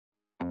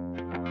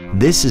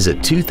This is a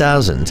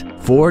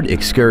 2000 Ford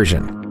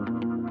Excursion.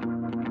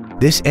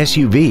 This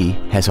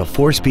SUV has a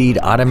 4-speed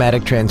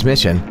automatic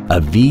transmission,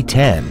 a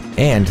V10,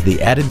 and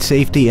the added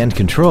safety and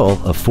control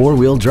of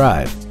 4-wheel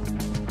drive.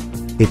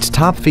 Its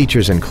top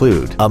features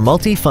include a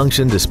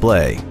multi-function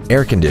display,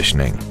 air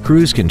conditioning,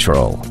 cruise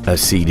control, a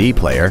CD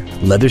player,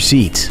 leather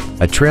seats,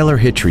 a trailer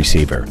hitch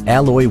receiver,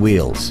 alloy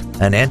wheels,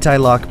 an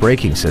anti-lock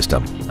braking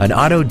system, an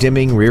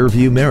auto-dimming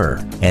rear-view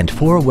mirror, and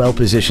 4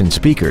 well-positioned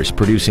speakers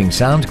producing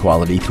sound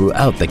quality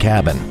throughout the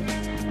cabin.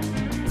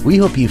 We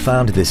hope you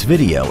found this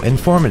video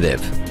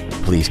informative.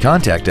 Please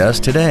contact us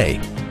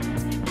today.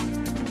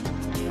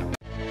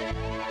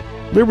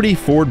 Liberty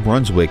Ford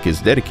Brunswick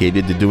is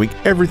dedicated to doing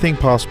everything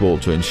possible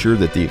to ensure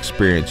that the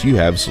experience you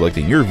have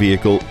selecting your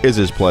vehicle is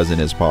as pleasant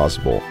as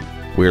possible.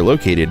 We are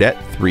located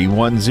at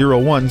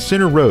 3101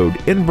 Center Road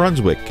in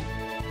Brunswick.